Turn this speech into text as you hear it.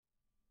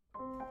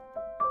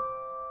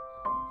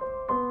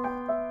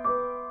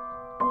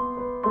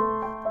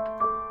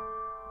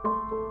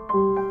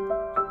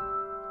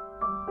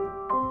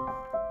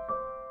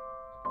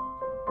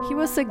He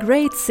was a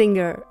great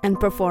singer and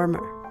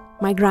performer,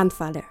 my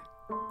grandfather.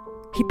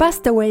 He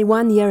passed away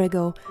 1 year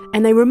ago,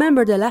 and I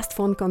remember the last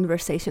phone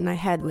conversation I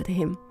had with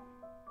him.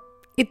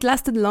 It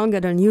lasted longer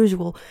than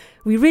usual.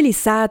 We really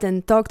sat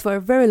and talked for a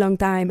very long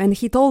time, and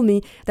he told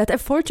me that a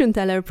fortune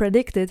teller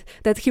predicted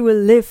that he will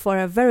live for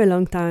a very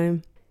long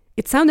time.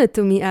 It sounded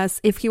to me as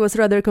if he was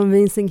rather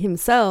convincing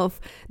himself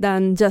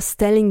than just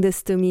telling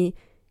this to me,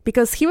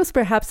 because he was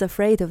perhaps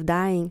afraid of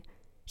dying.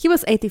 He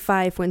was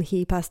 85 when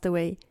he passed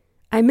away.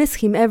 I miss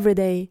him every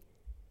day.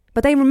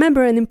 But I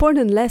remember an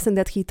important lesson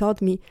that he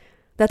taught me,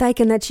 that I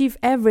can achieve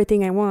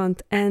everything I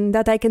want and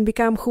that I can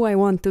become who I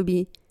want to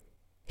be.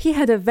 He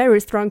had a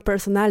very strong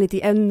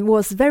personality and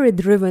was very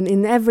driven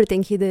in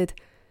everything he did.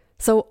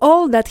 So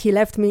all that he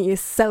left me is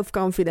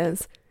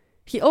self-confidence.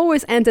 He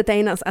always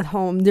entertained us at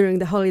home during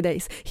the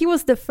holidays. He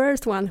was the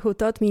first one who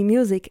taught me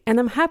music, and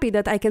I'm happy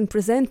that I can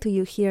present to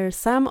you here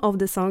some of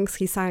the songs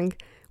he sang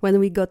when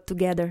we got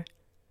together.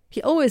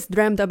 He always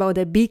dreamt about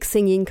a big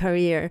singing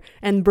career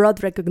and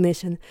broad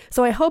recognition,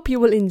 so I hope you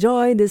will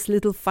enjoy this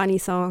little funny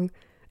song.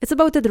 It's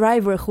about a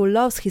driver who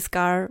loves his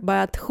car,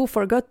 but who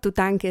forgot to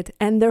tank it,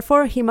 and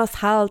therefore he must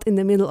halt in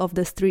the middle of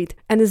the street,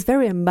 and is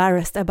very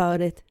embarrassed about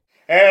it.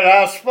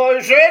 Raz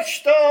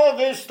spojrzeć to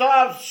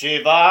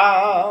wystarczy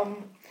wam,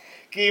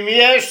 kim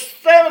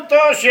jestem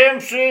to się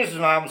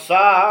przyznam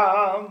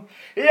sam.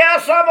 Ja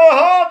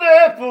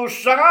samochody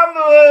puszczam w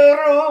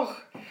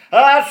ruch,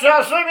 a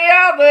czasem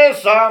jadę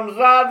sam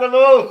za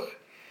dwóch.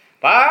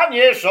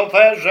 Panie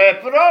szoferze,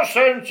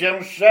 proszę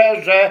cię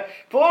szczerze,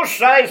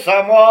 puszczaj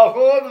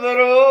samochód w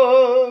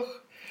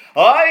ruch.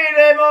 O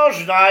ile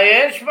można,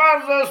 jedź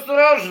bardzo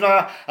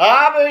ostrożna,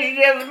 abyś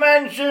nie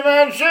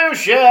męczył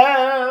się.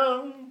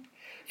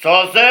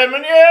 Co ze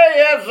mnie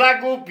jest za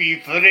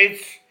głupi fryc,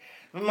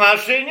 w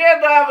maszynie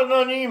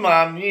dawno nie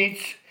mam nic.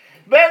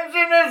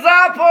 Benzyny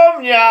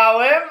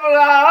zapomniałem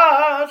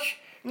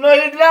wlać. No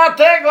i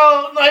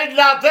dlatego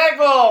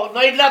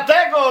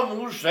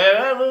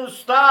muszę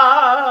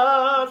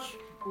stać.